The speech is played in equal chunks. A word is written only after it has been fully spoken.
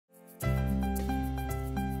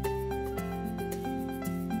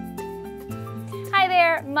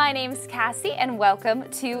there, my name's Cassie and welcome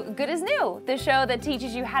to Good as New, the show that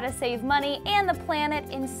teaches you how to save money and the planet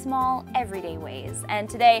in small, everyday ways. And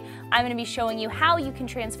today, I'm going to be showing you how you can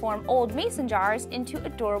transform old mason jars into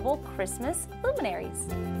adorable Christmas luminaries.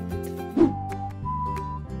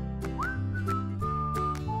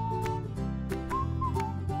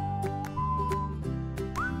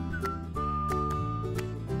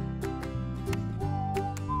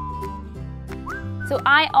 So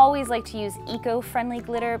I always like to use eco-friendly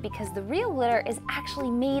glitter because the real glitter is actually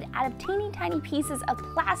made out of teeny tiny pieces of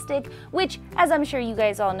plastic, which, as I'm sure you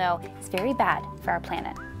guys all know, is very bad for our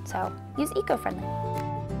planet. So use eco-friendly.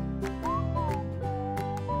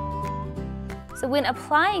 So when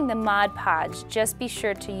applying the Mod Podge, just be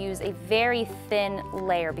sure to use a very thin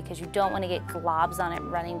layer because you don't want to get globs on it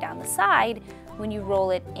running down the side when you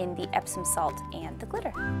roll it in the Epsom salt and the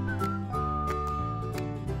glitter.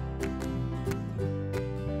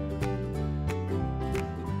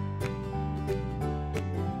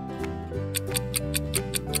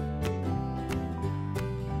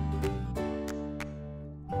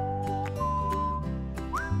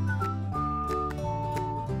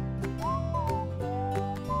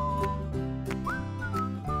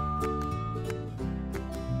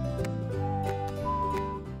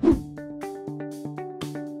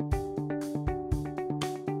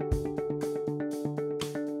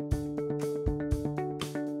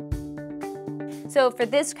 So for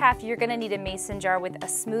this craft, you're gonna need a mason jar with a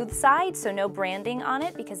smooth side, so no branding on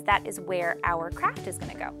it, because that is where our craft is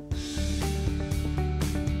gonna go.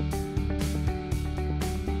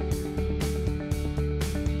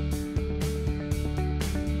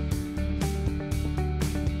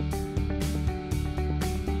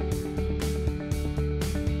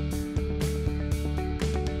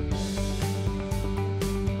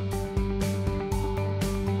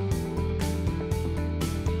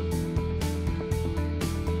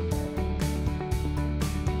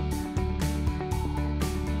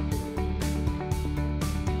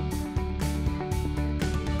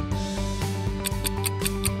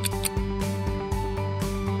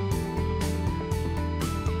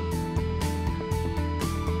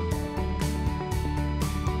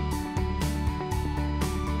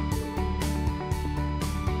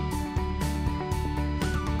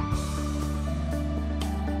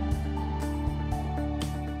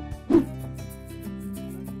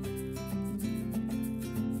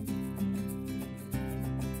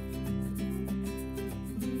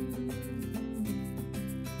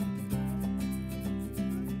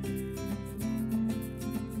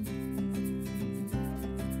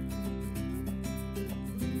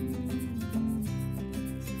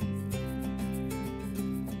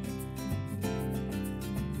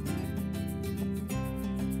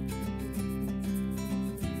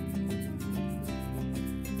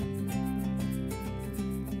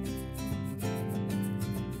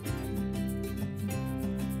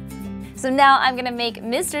 So now I'm gonna make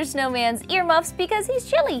Mr. Snowman's earmuffs because he's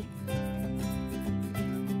chilly.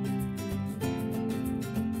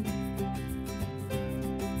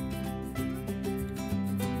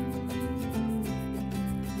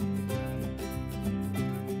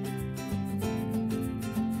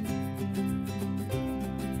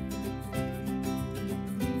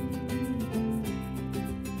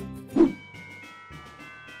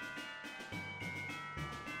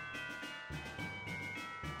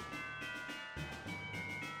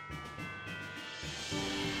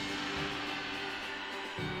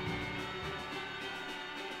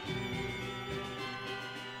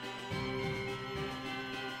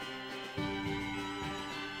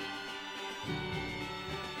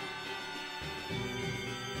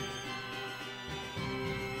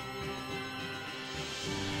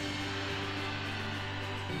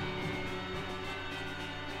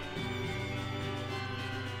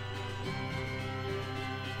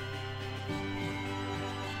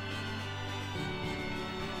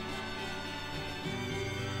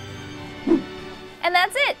 And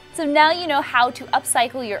that's it! So now you know how to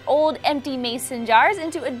upcycle your old empty mason jars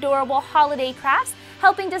into adorable holiday crafts,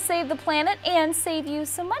 helping to save the planet and save you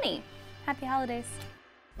some money. Happy holidays!